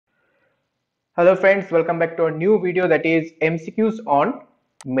Hello friends, welcome back to a new video, that is MCQs on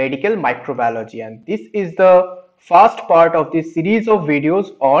medical microbiology, and this is the first part of this series of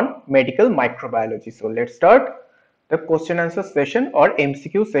videos on medical microbiology. So let's start the question answer session or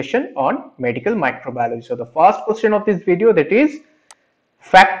MCQ session on medical microbiology. So the first question of this video, that is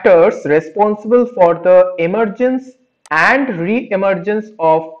factors responsible for the emergence and re-emergence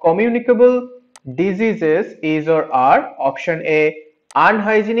of communicable diseases is or are: option A,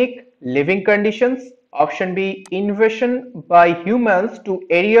 unhygienic living conditions; option B, invasion by humans to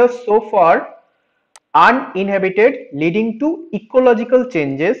areas so far uninhabited leading to ecological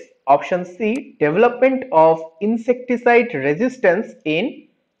changes; option C, development of insecticide resistance in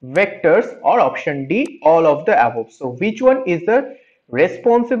vectors; or option D, all of the above. So which one is the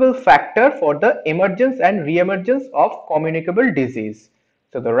responsible factor for the emergence and re-emergence of communicable disease?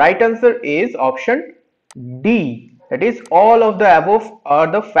 So the right answer is option D, that is all of the above are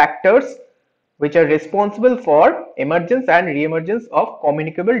the factors which are responsible for emergence and re-emergence of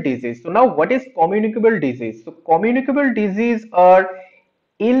communicable disease. So now what is communicable disease? So communicable disease are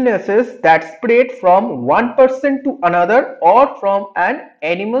illnesses that spread from one person to another, or from an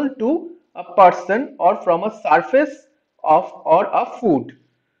animal to a person, or from a surface of or a food.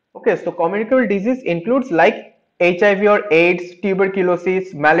 Okay, so communicable disease includes like HIV or AIDS,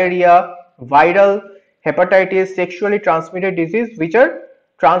 tuberculosis, malaria, viral hepatitis, sexually transmitted disease which are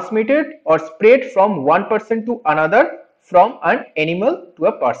transmitted or spread from one person to another, from an animal to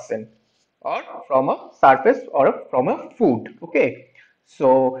a person, or from a surface, or from a food. Okay,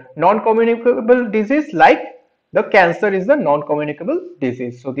 so non-communicable disease like the cancer is the non-communicable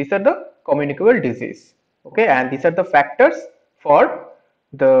disease. So these are the communicable disease. Okay, and these are the factors for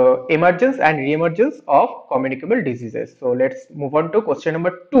the emergence and re-emergence of communicable diseases. So let's move on to question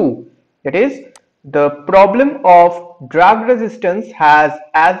number 2, that is the problem of drug resistance has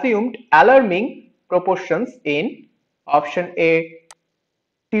assumed alarming proportions in: option A,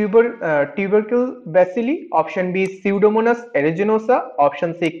 tubercle bacilli; option B, Pseudomonas aeruginosa;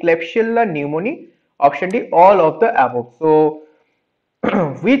 option C, Klebsiella pneumoniae; option D, all of the above. So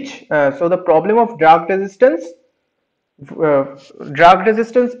so the problem of uh, drug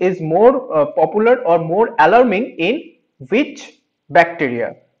resistance is more popular or more alarming in which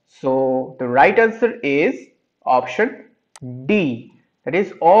bacteria? So the right answer is option D, that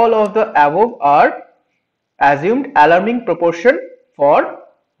is all of the above are assumed alarming proportion for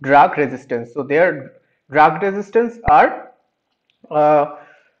drug resistance. So their drug resistance are a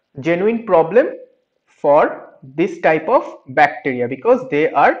genuine problem for this type of bacteria because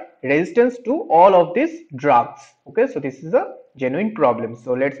they are resistant to all of these drugs. Okay, so this is a genuine problem.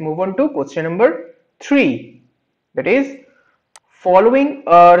 So let's move on to question number 3, that is following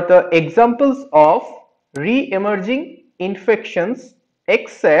are the examples of re-emerging infections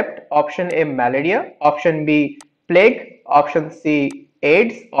except: option A, malaria; option B, plague; option C,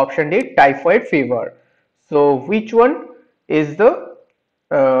 AIDS; option D, typhoid fever. So which one is the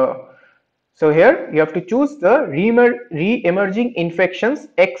uh, so here you have to choose the re-emerging infections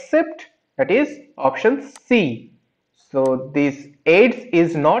except, that is option C. So this AIDS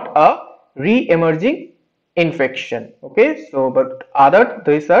is not a re-emerging infection. Okay, so but other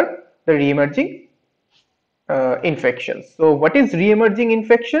these are the re-emerging infections. So what is re-emerging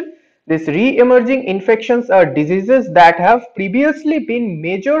infection? These re-emerging infections are diseases that have previously been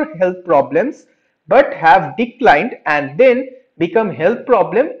major health problems but have declined and then become health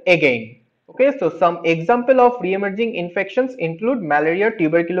problem again. Okay, so some example of re-emerging infections include malaria,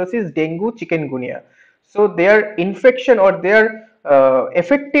 tuberculosis, dengue, chikungunya. So their infection or their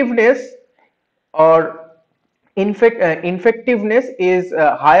effectiveness or infectiveness is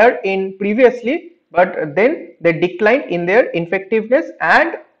higher in previously, but then they decline in their effectiveness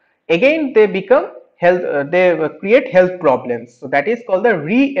and again they become health they create health problems. So that is called the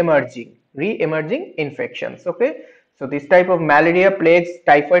re-emerging infections. Okay, so this type of malaria, plagues,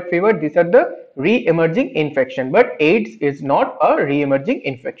 typhoid fever, these are the re-emerging infection, but AIDS is not a re-emerging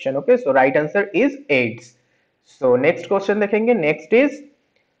infection. Okay, so right answer is AIDS. So next question देखेंगे. Next is,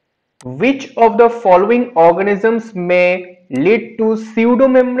 which of the following organisms may lead to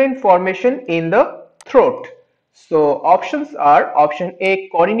pseudomembrane formation in the throat? So options are: option A,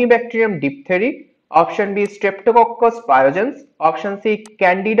 Corynebacterium diphthery; option B, Streptococcus pyogenes; option C,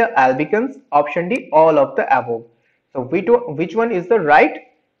 Candida albicans; option D, all of the above. So which one is the right?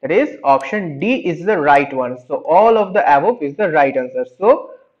 That is option D is the right one. So all of the above is the right answer.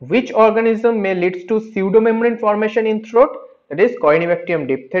 So which organism may leads to pseudomembrane formation in throat? That is Corynebacterium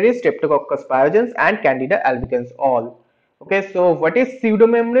diphthery, Streptococcus pyogenes and Candida albicans all. Okay, so what is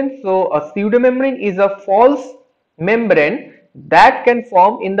pseudomembrane? So a pseudomembrane is a false membrane that can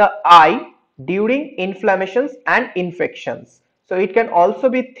form in the eye during inflammations and infections. So it can also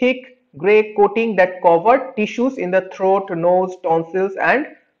be thick gray coating that cover tissues in the throat, nose, tonsils and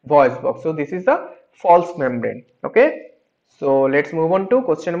voice box. So this is the false membrane. Okay. So let's move on to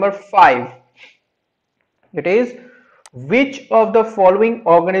question number 5. It is, which of the following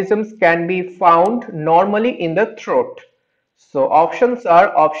organisms can be found normally in the throat? So options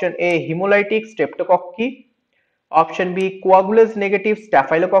are option A hemolytic streptococci, option B coagulase negative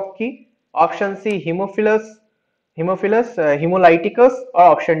staphylococci, option C hemolyticus, or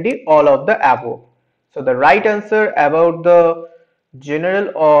option D all of the above. So the right answer about the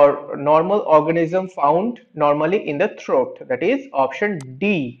general or normal organism found normally in the throat, that is option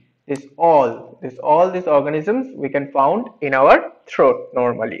D. All these organisms we can found in our throat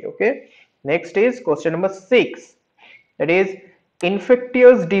normally. Okay. Next is question number 6, that is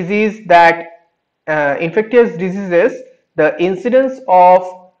infectious disease that infectious diseases, the incidence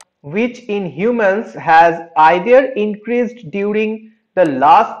of which in humans has either increased during the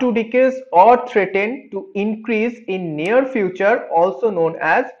last 2 decades or threatened to increase in near future, also known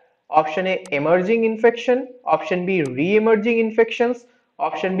as option A emerging infection, option B re-emerging infections,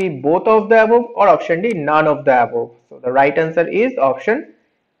 option B both of the above, or option D none of the above. So the right answer is option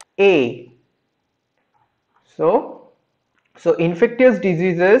A. So infectious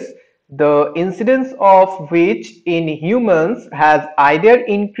diseases, the incidence of which in humans has either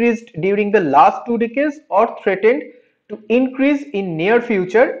increased during the last 2 decades or threatened to increase in near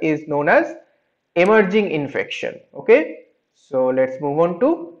future, is known as emerging infection. Okay. So let's move on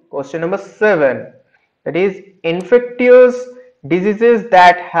to question number 7. That is infectious diseases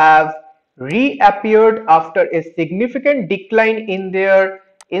that have reappeared after a significant decline in their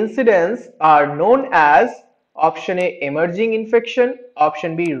incidence are known as option A emerging infection,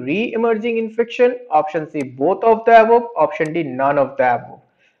 option B re-emerging infection, option C both of the above, option D none of the above.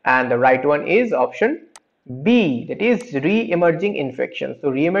 And the right one is option B, that is re-emerging infection. So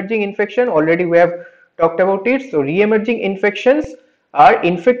re-emerging infection, already we have talked about it. So re-emerging infections are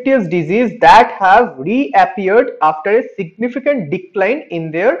infectious disease that have reappeared after a significant decline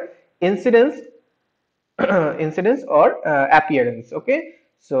in their incidence incidence or appearance. Okay.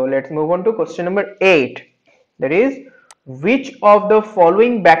 So let's move on to question number 8. That is, which of the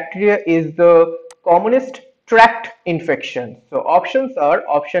following bacteria is the commonest tract infection? So options are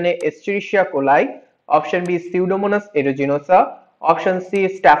option A Escherichia coli, option B Pseudomonas aeruginosa, option C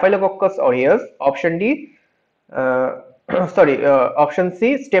Staphylococcus aureus, option D uh, option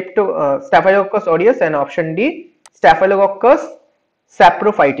C Staphylococcus aureus, and option D Staphylococcus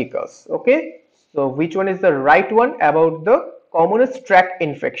saprophyticus. Okay, so which one is the right one about the commonest tract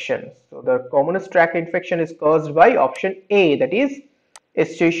infection? So the commonest tract infection is caused by option A, that is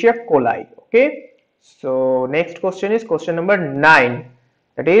Escherichia coli. Okay, so next question is question number 9.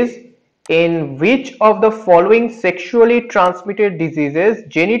 That is, in which of the following sexually transmitted diseases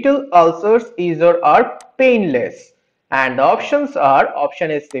genital ulcers is or are painless? And the options are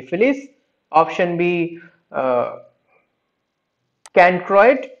option A syphilis, option B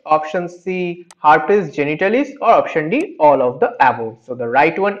chancroid, option C herpes genitalis, or option D all of the above. So the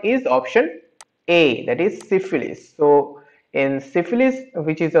right one is option A, that is syphilis. So in syphilis,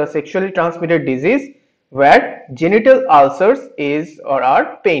 which is a sexually transmitted disease where genital ulcers is or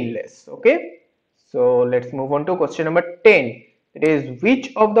are painless. Okay. So let's move on to question number 10. It is,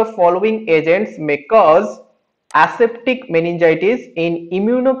 which of the following agents may cause aseptic meningitis in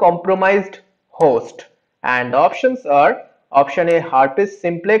immunocompromised host? And the options are option A herpes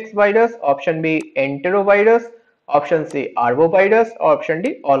simplex virus, option B enterovirus, option C arbovirus, or option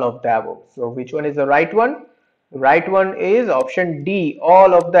D all of the above. So which one is the right one? The right one is option D,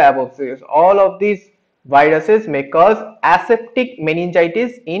 all of the above. So all of these viruses may cause aseptic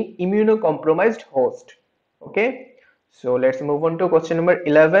meningitis in immunocompromised host. Okay, so let's move on to question number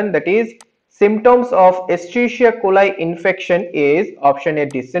 11. That is, symptoms of Escherichia coli infection is option A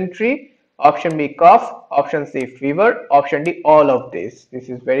dysentery, option B cough, option C fever, option D all of this. This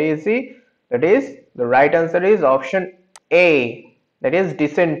is very easy. That is, the right answer is option A, that is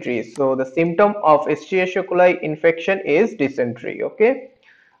dysentery. So the symptom of Escherichia coli infection is dysentery. Okay.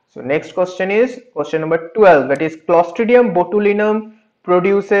 So next question is question number 12, that is Clostridium botulinum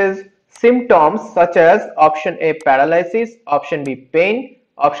produces symptoms such as option A paralysis, option B pain,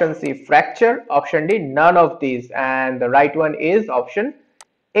 option C fracture, option D none of these, and the right one is option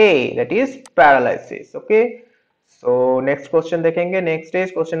A, that is paralysis. Okay. So next question देखेंगे. Next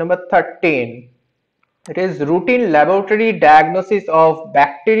is question number 13. It is routine laboratory diagnosis of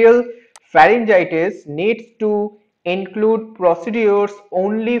bacterial pharyngitis needs to include procedures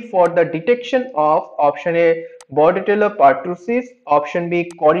only for the detection of option A Bordetella pertussis, option B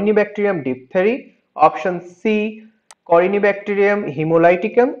Corynebacterium diphtheria, option C Corynebacterium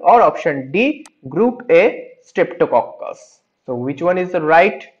hemolyticum, or option D group A Streptococcus. So which one is the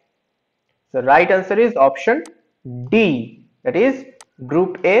right? The right answer is option D, that is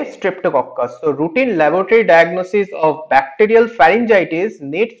group A Streptococcus. So routine laboratory diagnosis of bacterial pharyngitis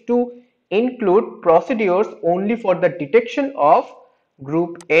needs to include procedures only for the detection of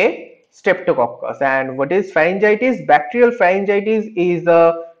group A Streptococcus. And what is pharyngitis? Bacterial pharyngitis is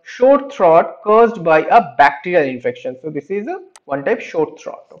a short throat caused by a bacterial infection. So this is a one type short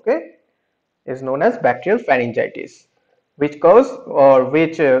throat, okay, is known as bacterial pharyngitis, which cause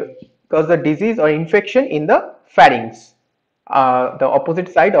the disease or infection in the pharynx, the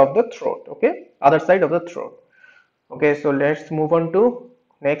opposite side of the throat, okay, other side of the throat. Okay, so let's move on to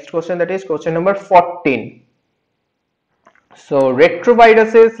next question, that is question number 14. So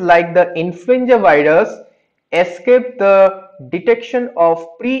retroviruses like the influenza virus escape the detection of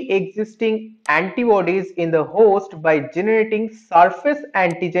pre-existing antibodies in the host by generating surface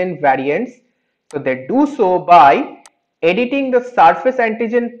antigen variants. So they do so by editing the surface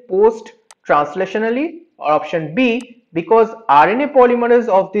antigen post translationally, or option B because RNA polymerase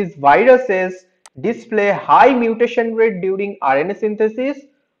of these viruses display high mutation rate during RNA synthesis,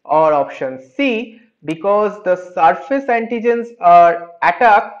 or option C because the surface antigens are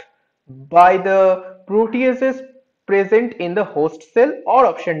attacked by the proteases present in the host cell, or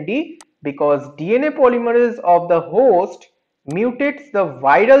option D because DNA polymerase of the host mutates the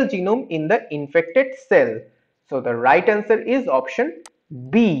viral genome in the infected cell. So the right answer is option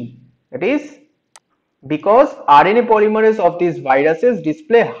B, that is because RNA polymerase of these viruses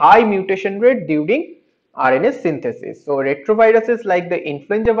display high mutation rate during RNA synthesis. So retroviruses like the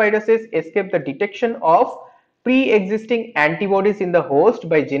influenza viruses escape the detection of pre-existing antibodies in the host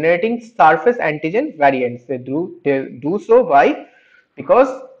by generating surface antigen variants. They do so by because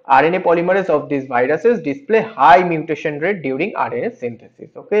RNA polymerase of these viruses display high mutation rate during RNA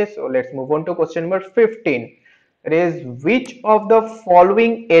synthesis. Okay, so let's move on to question number 15. That is, which of the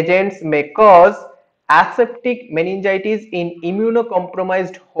following agents may cause aseptic meningitis in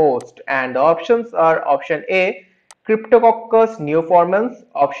immunocompromised host? And the options are option A Cryptococcus neoformans,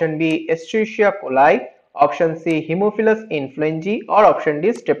 option B Escherichia coli, option C Haemophilus influenzae, or option D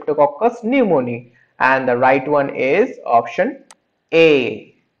Streptococcus pneumoniae. And the right one is option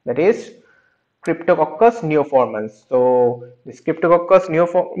A, that is Cryptococcus neoformans. So this Cryptococcus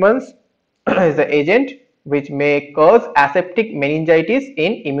neoformans is the agent which may cause aseptic meningitis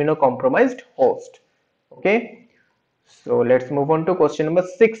in immunocompromised host. Okay, so let's move on to question number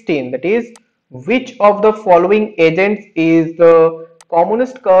 16, that is which of the following agents is the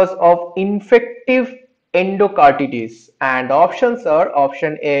commonest cause of infective endocarditis? And the options are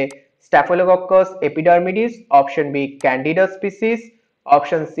option A Staphylococcus epidermidis, option B Candida species,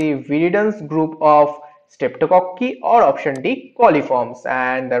 option C viridans group of streptococci, or option D coliforms.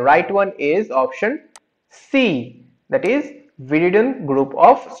 And the right one is option C, that is viridian group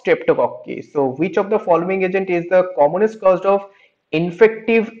of streptococci. So which of the following agent is the commonest cause of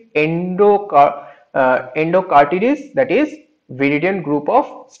infective endocarditis? That is viridian group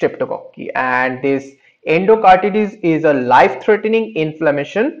of streptococci. And this endocarditis is a life-threatening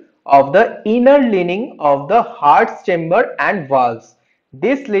inflammation of the inner lining of the heart's chamber and valves.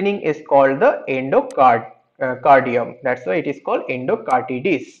 This lining is called the endocardium. That's why it is called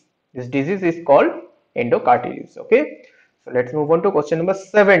endocarditis. This disease is called endocarditis. Okay, so let's move on to question number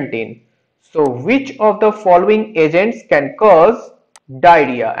 17. So which of the following agents can cause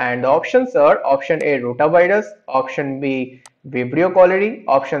diarrhea? And the options are option A rotavirus, option B Vibrio cholerae,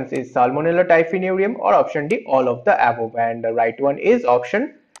 option C Salmonella typhimurium, or option D all of the above. And the right one is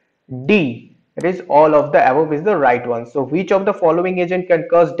option D, it is all of the above is the right one. So which of the following agent can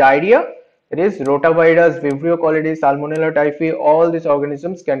cause diarrhea? It is rotavirus, Vibrio cholerae, Salmonella typhi, all these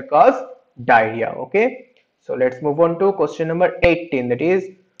organisms can cause diarrhea. Okay, so let's move on to question number 18, that is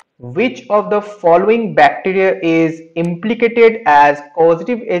which of the following bacteria is implicated as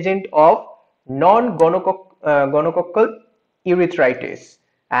causative agent of non-gonococcal urethritis?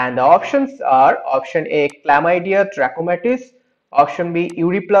 And the options are option A chlamydia trachomatis, option B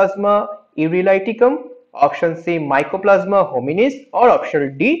uriplasma urelyticum, option C mycoplasma hominis, or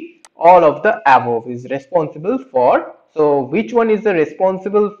option D all of the above is responsible for. So which one is the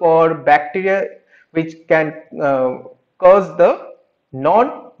responsible for bacteria which can cause the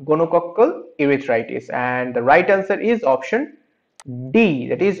non-gonococcal urethritis? And the right answer is option D,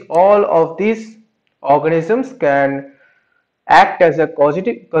 that is all of these organisms can act as a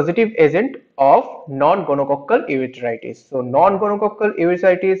causative agent of non-gonococcal urethritis. So non-gonococcal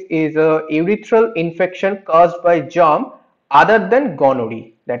urethritis is a urethral infection caused by germ other than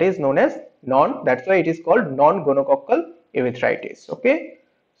gonorrhea, that is known as that's why it is called non-gonococcal urethritis. Okay,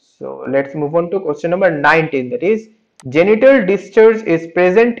 so let's move on to question number 19, that is genital discharge is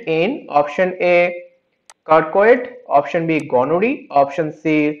present in option A Carcoid, option B gonorrhea, option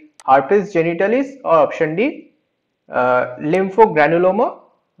C herpes genitalis, or option D lymphogranuloma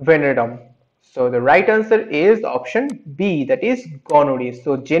venereum. So the right answer is option B, that is gonorrhea.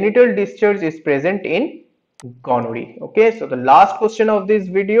 So genital discharge is present in gonorrhea. Okay, so the last question of this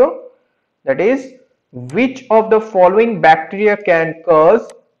video, that is which of the following bacteria can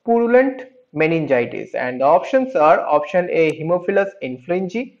cause purulent meningitis, and the options are option A Haemophilus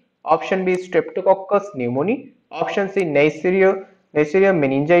influenzae, option B Streptococcus pneumoniae, option C Neisseria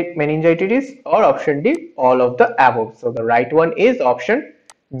meningitis, or option D all of the above. So the right one is option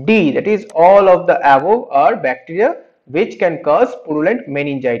D, that is all of the above are bacteria which can cause purulent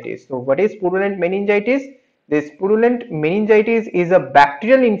meningitis. So what is purulent meningitis? This purulent meningitis is a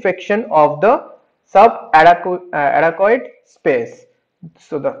bacterial infection of the subarachnoid space.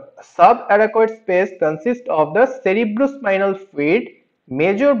 So the subarachnoid space consists of the cerebrospinal fluid,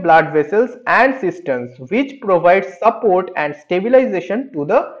 major blood vessels and systems which provide support and stabilization to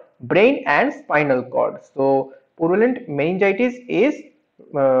the brain and spinal cord. So purulent meningitis is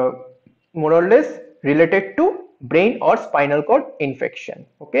uh, more or less related to brain or spinal cord infection.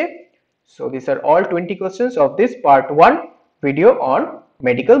 Okay, so these are all 20 questions of this part 1 video on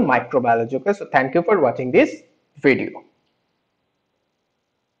medical microbiology. Okay, so thank you for watching this video.